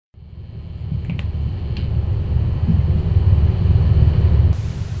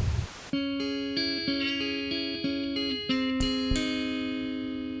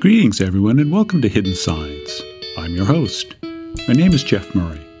Greetings, everyone, and welcome to Hidden Signs. I'm your host. My name is Jeff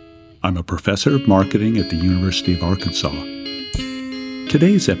Murray. I'm a professor of marketing at the University of Arkansas.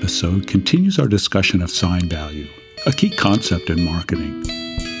 Today's episode continues our discussion of sign value, a key concept in marketing.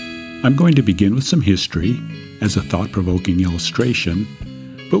 I'm going to begin with some history as a thought-provoking illustration,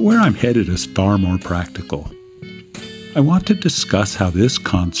 but where I'm headed is far more practical. I want to discuss how this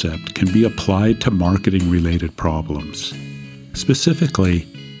concept can be applied to marketing-related problems, specifically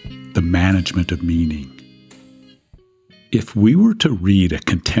the management of meaning. If we were to read a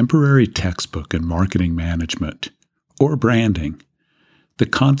contemporary textbook in marketing management or branding, the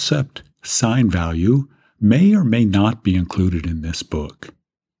concept sign value may or may not be included in this book.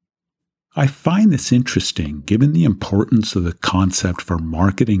 I find this interesting given the importance of the concept for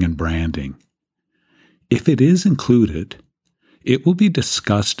marketing and branding. If it is included, it will be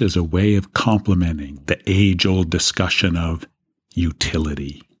discussed as a way of complementing the age-old discussion of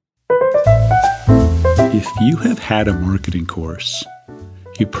utility. If you have had a marketing course,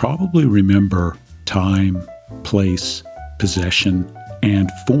 you probably remember time, place, possession, and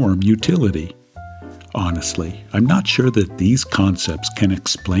form utility. Honestly, I'm not sure that these concepts can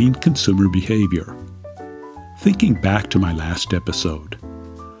explain consumer behavior. Thinking back to my last episode,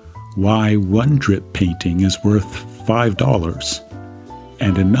 why one drip painting is worth $5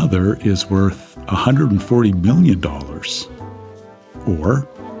 and another is worth $140 million. Or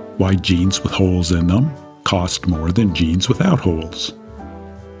why jeans with holes in them cost more than jeans without holes.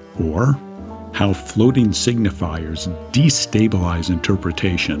 Or how floating signifiers destabilize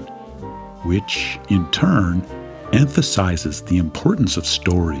interpretation, which, in turn, emphasizes the importance of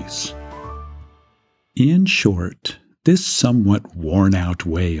stories. In short, this somewhat worn-out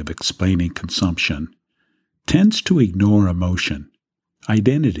way of explaining consumption tends to ignore emotion,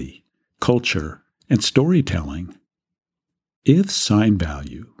 identity, culture, and storytelling. If sign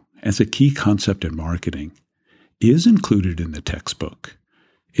value, as a key concept in marketing, is included in the textbook,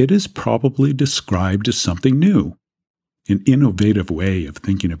 it is probably described as something new, an innovative way of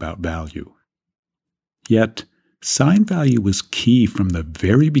thinking about value. Yet, sign value was key from the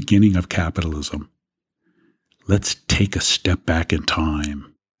very beginning of capitalism. Let's take a step back in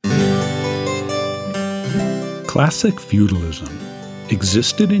time. Classic feudalism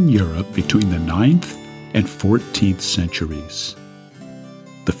existed in Europe between the 9th and 14th centuries.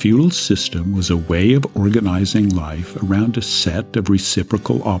 The feudal system was a way of organizing life around a set of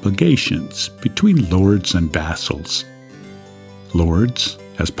reciprocal obligations between lords and vassals. Lords,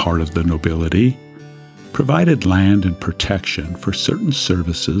 as part of the nobility, provided land and protection for certain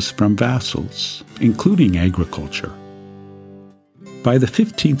services from vassals, including agriculture. By the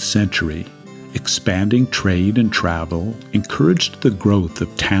 15th century, expanding trade and travel encouraged the growth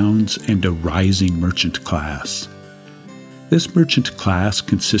of towns and a rising merchant class. This merchant class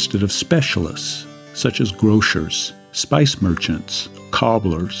consisted of specialists, such as grocers, spice merchants,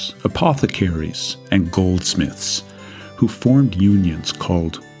 cobblers, apothecaries, and goldsmiths, who formed unions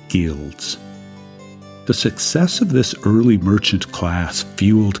called guilds. The success of this early merchant class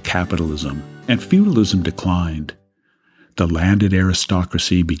fueled capitalism, and feudalism declined. The landed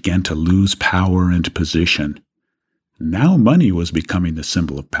aristocracy began to lose power and position. Now money was becoming the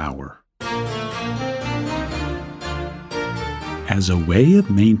symbol of power. As a way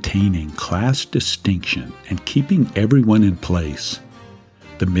of maintaining class distinction and keeping everyone in place,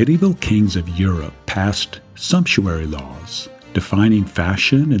 the medieval kings of Europe passed sumptuary laws defining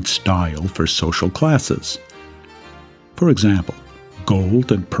fashion and style for social classes. For example,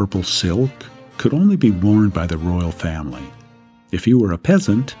 gold and purple silk could only be worn by the royal family. If you were a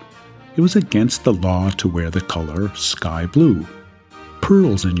peasant, it was against the law to wear the color sky blue,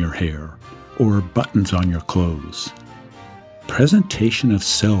 pearls in your hair, or buttons on your clothes. Presentation of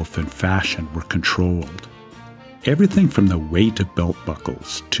self and fashion were controlled. Everything from the weight of belt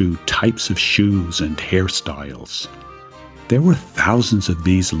buckles to types of shoes and hairstyles. There were thousands of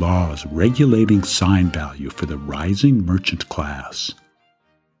these laws regulating sign value for the rising merchant class.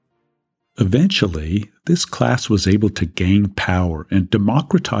 Eventually, this class was able to gain power and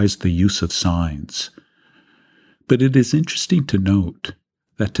democratize the use of signs. But it is interesting to note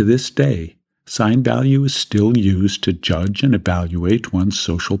that to this day, sign value is still used to judge and evaluate one's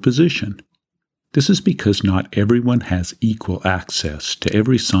social position. This is because not everyone has equal access to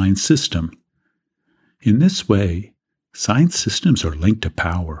every sign system. In this way, sign systems are linked to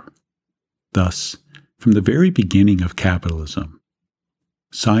power. Thus, from the very beginning of capitalism,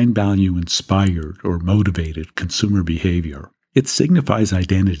 sign value inspired or motivated consumer behavior. It signifies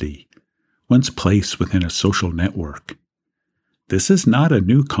identity, one's place within a social network. This is not a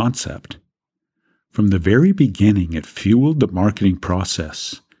new concept. From the very beginning, it fueled the marketing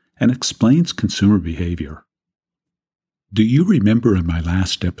process and explains consumer behavior. Do you remember in my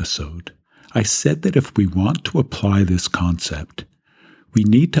last episode, I said that if we want to apply this concept, we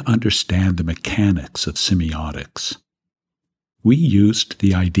need to understand the mechanics of semiotics. We used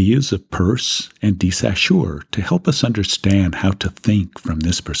the ideas of Peirce and de Saussure to help us understand how to think from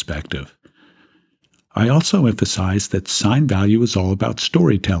this perspective. I also emphasized that sign value is all about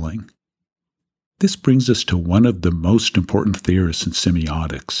storytelling. This brings us to one of the most important theorists in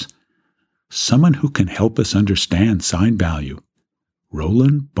semiotics, someone who can help us understand sign value,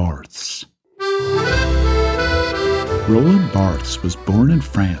 Roland Barthes. Roland Barthes was born in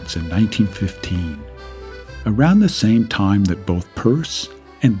France in 1915, around the same time that both Peirce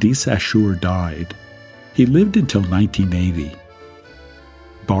and de Saussure died. He lived until 1980.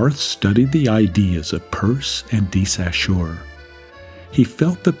 Barthes studied the ideas of Peirce and de Saussure. He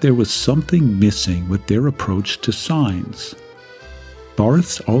felt that there was something missing with their approach to signs.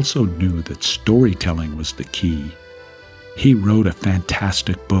 Barthes also knew that storytelling was the key. He wrote a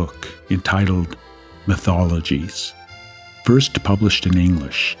fantastic book entitled Mythologies, first published in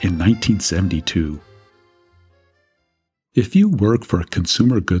English in 1972. If you work for a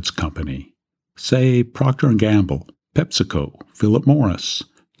consumer goods company, say Procter & Gamble, PepsiCo, Philip Morris,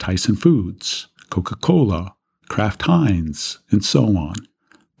 Tyson Foods, Coca-Cola, Kraft Heinz, and so on,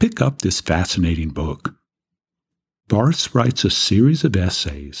 pick up this fascinating book. Barthes writes a series of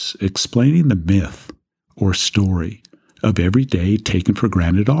essays explaining the myth or story of everyday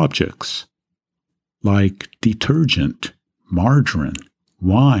taken-for-granted objects, like detergent, margarine,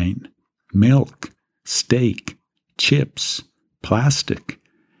 wine, milk, steak, chips, plastic,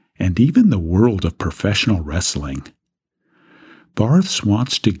 and even the world of professional wrestling. Barthes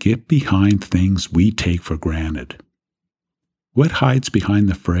wants to get behind things we take for granted. What hides behind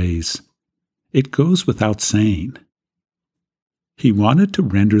the phrase, "It goes without saying"? He wanted to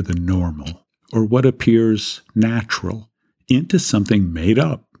render the normal, or what appears natural, into something made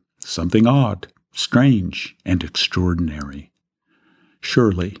up, something odd, strange, and extraordinary.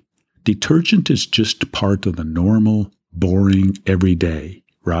 Surely, detergent is just part of the normal, boring, everyday,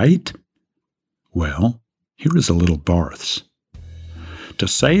 right? Well, here is a little Barthes. To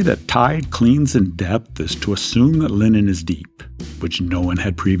say that Tide cleans in depth is to assume that linen is deep, which no one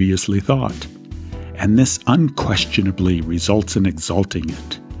had previously thought. And this unquestionably results in exalting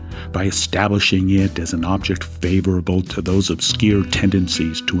it, by establishing it as an object favorable to those obscure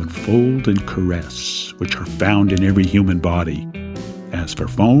tendencies to enfold and caress, which are found in every human body. As for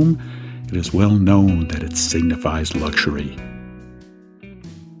foam, it is well known that it signifies luxury.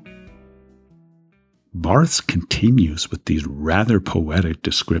 Barthes continues with these rather poetic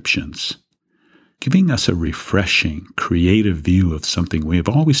descriptions, giving us a refreshing, creative view of something we have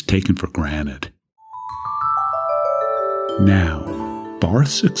always taken for granted. Now,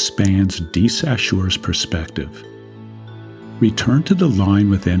 Barthes expands de Saussure's perspective. Return to the line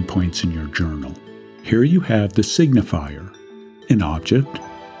with endpoints in your journal. Here you have the signifier, an object,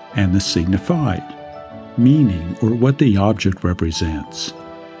 and the signified, meaning or what the object represents.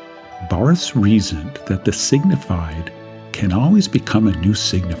 Barthes reasoned that the signified can always become a new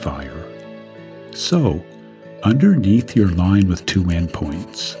signifier. So, underneath your line with two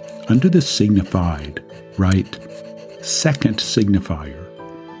endpoints, under the signified, write second signifier,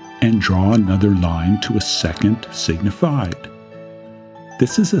 and draw another line to a second signified.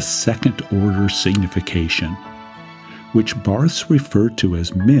 This is a second-order signification, which Barthes referred to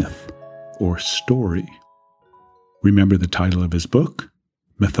as myth or story. Remember the title of his book?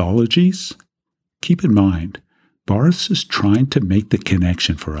 Mythologies? Keep in mind, Barthes is trying to make the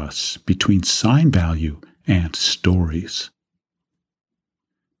connection for us between sign value and stories.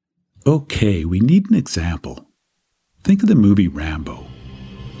 Okay, we need an example. Think of the movie Rambo.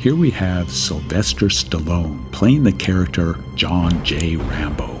 Here we have Sylvester Stallone playing the character John J.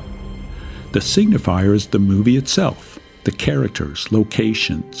 Rambo. The signifier is the movie itself, the characters,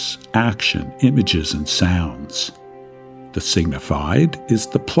 locations, action, images, and sounds. The signified is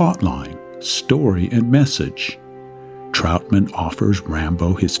the plot line, story, and message. Troutman offers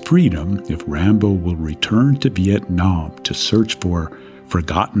Rambo his freedom if Rambo will return to Vietnam to search for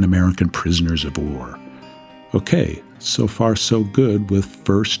forgotten American prisoners of war. Okay, so far so good with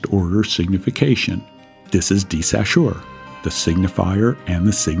first-order signification. This is de Saussure, the signifier and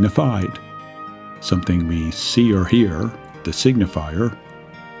the signified. Something we see or hear, the signifier,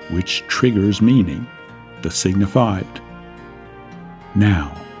 which triggers meaning, the signified.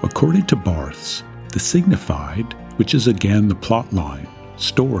 Now, according to Barthes, the signified, which is again the plot line,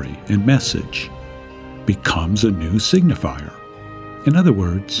 story, and message, becomes a new signifier. In other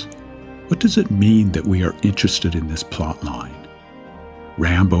words, what does it mean that we are interested in this plot line?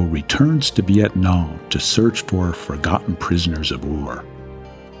 Rambo returns to Vietnam to search for forgotten prisoners of war.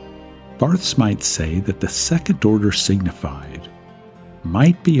 Barthes might say that the second order signified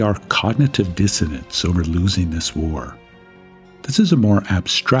might be our cognitive dissonance over losing this war. This is a more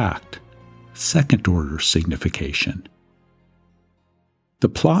abstract, second-order signification. The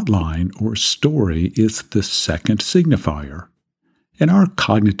plot line or story is the second signifier, and our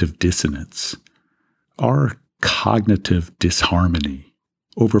cognitive dissonance, our cognitive disharmony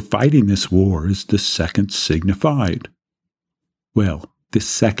over fighting this war is the second signified. Well, this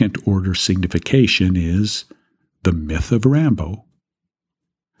second-order signification is the myth of Rambo.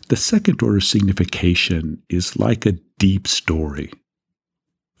 The second-order signification is like a deep story.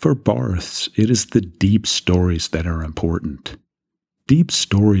 For Barthes, it is the deep stories that are important. Deep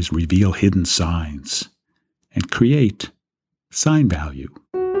stories reveal hidden signs and create sign value.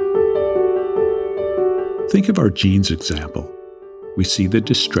 Think of our genes example. We see the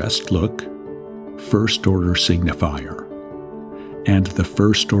distressed look, first-order signifier. And the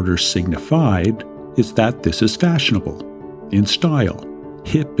first-order signified is that this is fashionable, in style,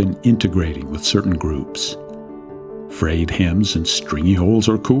 hip and integrating with certain groups. Frayed hems and stringy holes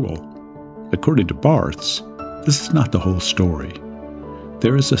are cool. According to Barthes, this is not the whole story.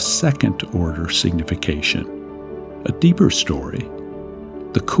 There is a second-order signification, a deeper story.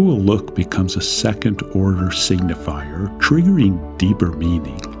 The cool look becomes a second-order signifier, triggering deeper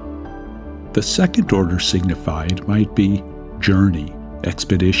meaning. The second-order signified might be journey,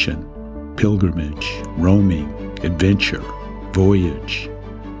 expedition, pilgrimage, roaming, adventure, voyage,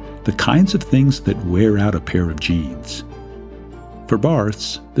 the kinds of things that wear out a pair of jeans. For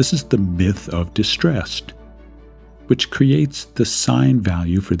Barthes, this is the myth of distressed, which creates the sign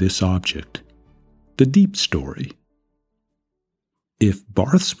value for this object, the deep story. If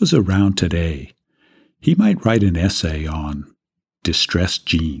Barthes was around today, he might write an essay on distressed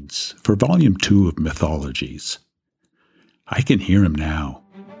jeans for Volume 2 of Mythologies. I can hear him now.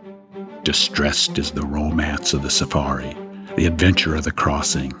 Distressed is the romance of the safari, the adventure of the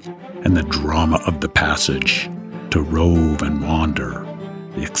crossing, and the drama of the passage, to rove and wander,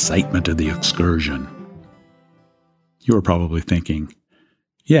 the excitement of the excursion. You are probably thinking,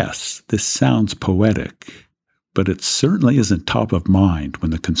 yes, this sounds poetic, but it certainly isn't top of mind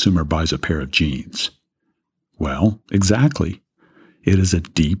when the consumer buys a pair of jeans. Well, exactly. It is a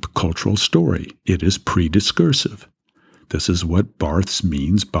deep cultural story. It is pre-discursive. This is what Barthes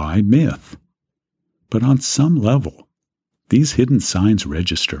means by myth. But on some level, these hidden signs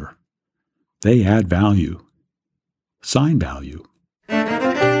register. They add value. Sign value.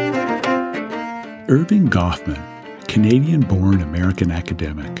 Erving Goffman, Canadian-born American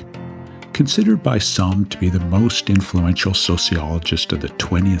academic, considered by some to be the most influential sociologist of the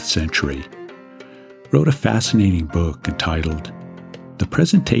 20th century, wrote a fascinating book entitled The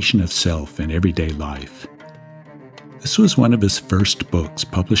Presentation of Self in Everyday Life. This was one of his first books,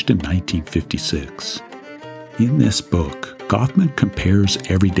 published in 1956. In this book, Goffman compares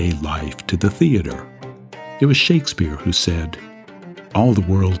everyday life to the theater. It was Shakespeare who said, "All the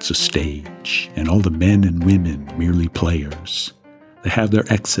world's a stage, and all the men and women merely players. They have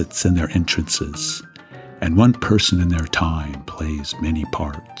their exits and their entrances, and one person in their time plays many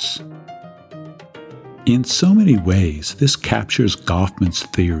parts." In so many ways, this captures Goffman's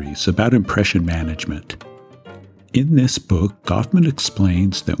theories about impression management. In this book, Goffman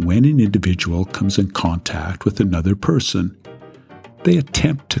explains that when an individual comes in contact with another person, they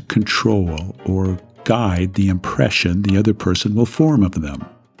attempt to control or guide the impression the other person will form of them.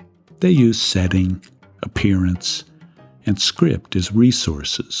 They use setting, appearance, and script as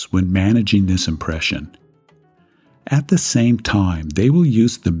resources when managing this impression. At the same time, they will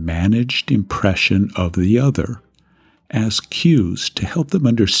use the managed impression of the other as cues to help them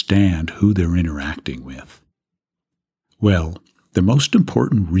understand who they're interacting with. Well, the most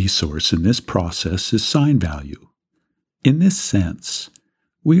important resource in this process is sign value. In this sense,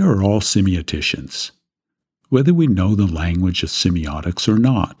 we are all semioticians, whether we know the language of semiotics or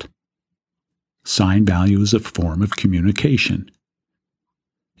not. Sign value is a form of communication.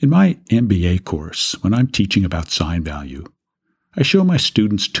 In my MBA course, when I'm teaching about sign value, I show my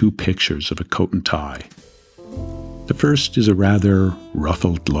students two pictures of a coat and tie. The first is a rather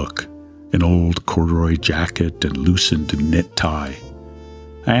ruffled look, an old corduroy jacket and loosened knit tie.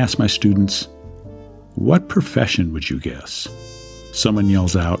 I ask my students, "What profession would you guess?" Someone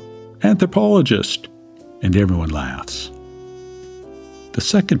yells out, "Anthropologist," and everyone laughs. The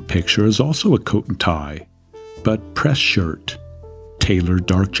second picture is also a coat and tie, but pressed shirt, tailored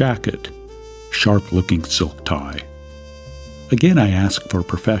dark jacket, sharp-looking silk tie. Again I ask for a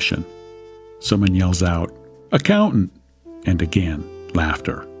profession. Someone yells out, "Accountant," and again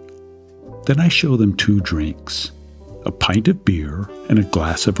Laughter. Then I show them two drinks, a pint of beer and a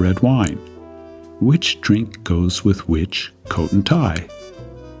glass of red wine. Which drink goes with which coat and tie?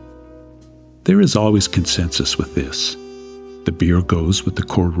 There is always consensus with this. The beer goes with the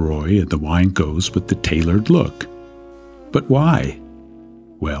corduroy and the wine goes with the tailored look. But why?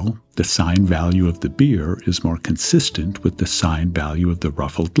 Well, the sign value of the beer is more consistent with the sign value of the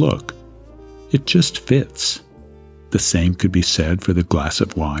ruffled look. It just fits. The same could be said for the glass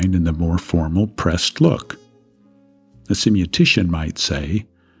of wine and the more formal pressed look. A semiotician might say,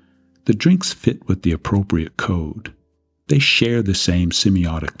 the drinks fit with the appropriate code. They share the same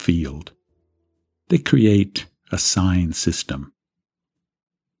semiotic field. They create a sign system.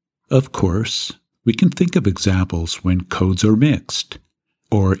 Of course, we can think of examples when codes are mixed,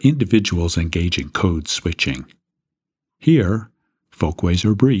 or individuals engage in code switching. Here, folkways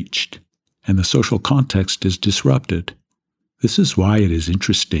are breached, and the social context is disrupted. This is why it is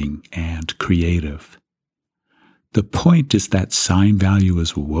interesting and creative. The point is that sign value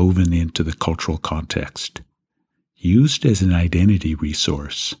is woven into the cultural context, used as an identity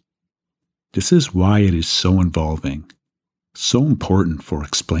resource. This is why it is so involving, so important for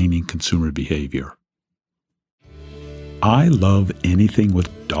explaining consumer behavior. I love anything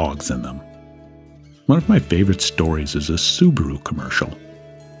with dogs in them. One of my favorite stories is a Subaru commercial.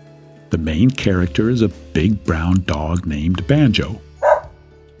 The main character is a big brown dog named Banjo.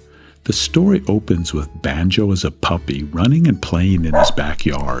 The story opens with Banjo as a puppy running and playing in his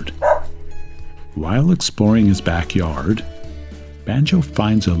backyard. While exploring his backyard, Banjo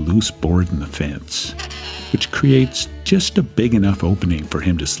finds a loose board in the fence, which creates just a big enough opening for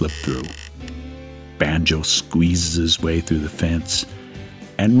him to slip through. Banjo squeezes his way through the fence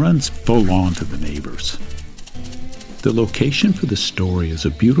and runs full on to the neighbors. The location for the story is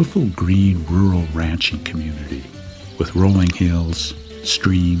a beautiful green rural ranching community with rolling hills,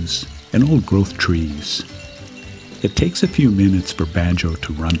 streams, and old-growth trees. It takes a few minutes for Banjo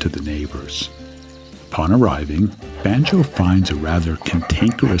to run to the neighbors. Upon arriving, Banjo finds a rather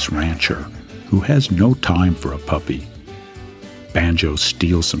cantankerous rancher who has no time for a puppy. Banjo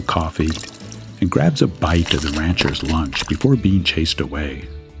steals some coffee and grabs a bite of the rancher's lunch before being chased away.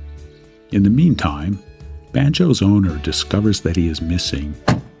 In the meantime, Banjo's owner discovers that he is missing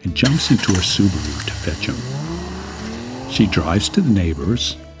and jumps into her Subaru to fetch him. She drives to the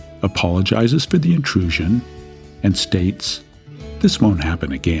neighbors, apologizes for the intrusion, and states, "This won't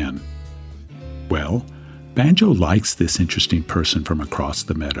happen again." Well, Banjo likes this interesting person from across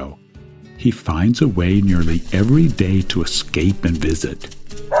the meadow. He finds a way nearly every day to escape and visit.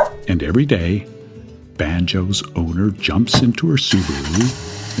 And every day, Banjo's owner jumps into her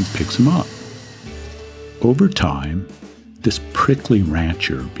Subaru and picks him up. Over time, this prickly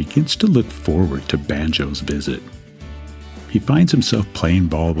rancher begins to look forward to Banjo's visit. He finds himself playing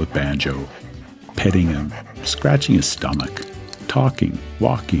ball with Banjo, petting him, scratching his stomach, talking,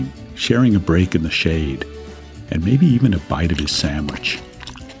 walking, sharing a break in the shade, and maybe even a bite of his sandwich.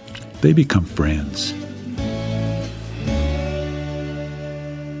 They become friends.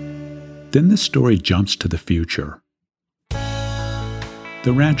 Then the story jumps to the future.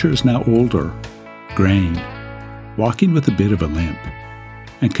 The rancher is now older, graying, walking with a bit of a limp,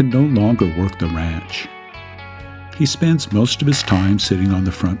 and can no longer work the ranch. He spends most of his time sitting on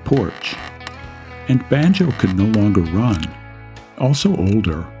the front porch. And Banjo can no longer run, also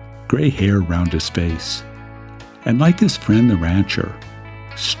older, gray hair around his face, and like his friend the rancher,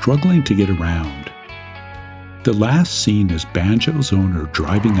 struggling to get around. The last scene is Banjo's owner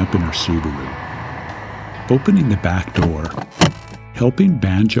driving up in her Subaru, opening the back door, helping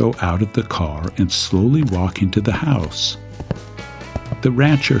Banjo out of the car and slowly walking to the house. The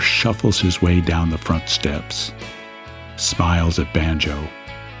rancher shuffles his way down the front steps, smiles at Banjo,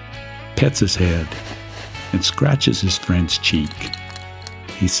 pets his head, and scratches his friend's cheek.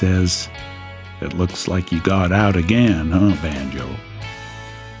 He says, "It looks like you got out again, huh, Banjo?"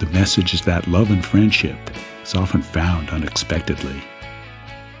 The message is that love and friendship is often found unexpectedly.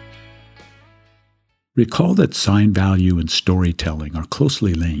 Recall that sign value and storytelling are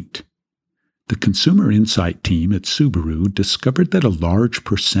closely linked. The consumer insight team at Subaru discovered that a large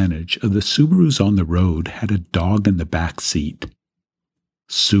percentage of the Subarus on the road had a dog in the back seat.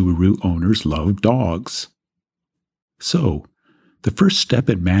 Subaru owners love dogs. So, the first step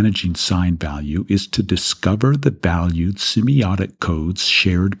in managing sign value is to discover the valued semiotic codes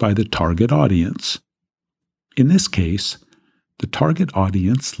shared by the target audience. In this case, the target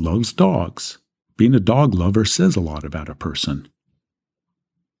audience loves dogs. Being a dog lover says a lot about a person.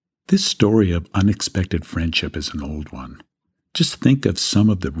 This story of unexpected friendship is an old one. Just think of some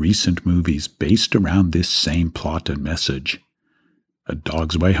of the recent movies based around this same plot and message. A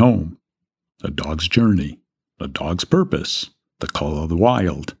Dog's Way Home, A Dog's Journey, A Dog's Purpose, The Call of the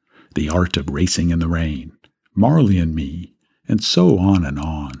Wild, The Art of Racing in the Rain, Marley and Me, and so on and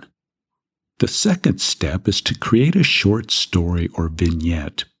on. The second step is to create a short story or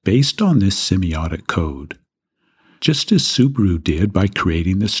vignette based on this semiotic code, just as Subaru did by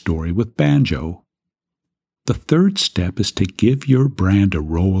creating the story with Banjo. The third step is to give your brand a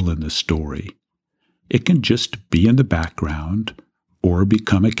role in the story. It can just be in the background or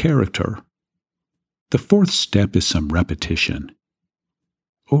become a character. The fourth step is some repetition.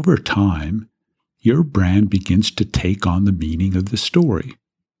 Over time, your brand begins to take on the meaning of the story.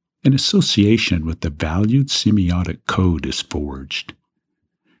 An association with the valued semiotic code is forged.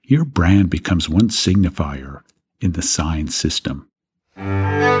 Your brand becomes one signifier in the sign system.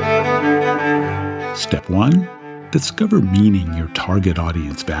 Step 1. Discover meaning your target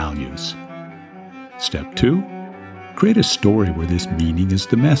audience values. Step 2. Create a story where this meaning is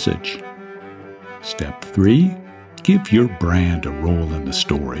the message. Step 3. Give your brand a role in the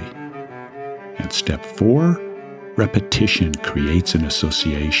story. And Step 4. Repetition creates an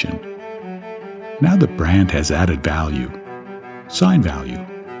association. Now the brand has added value. Sign value.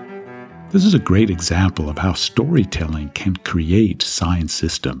 This is a great example of how storytelling can create sign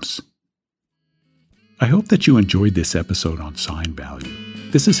systems. I hope that you enjoyed this episode on sign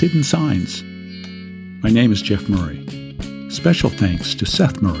value. This is Hidden Signs. My name is Jeff Murray. Special thanks to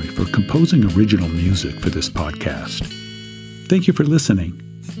Seth Murray for composing original music for this podcast. Thank you for listening.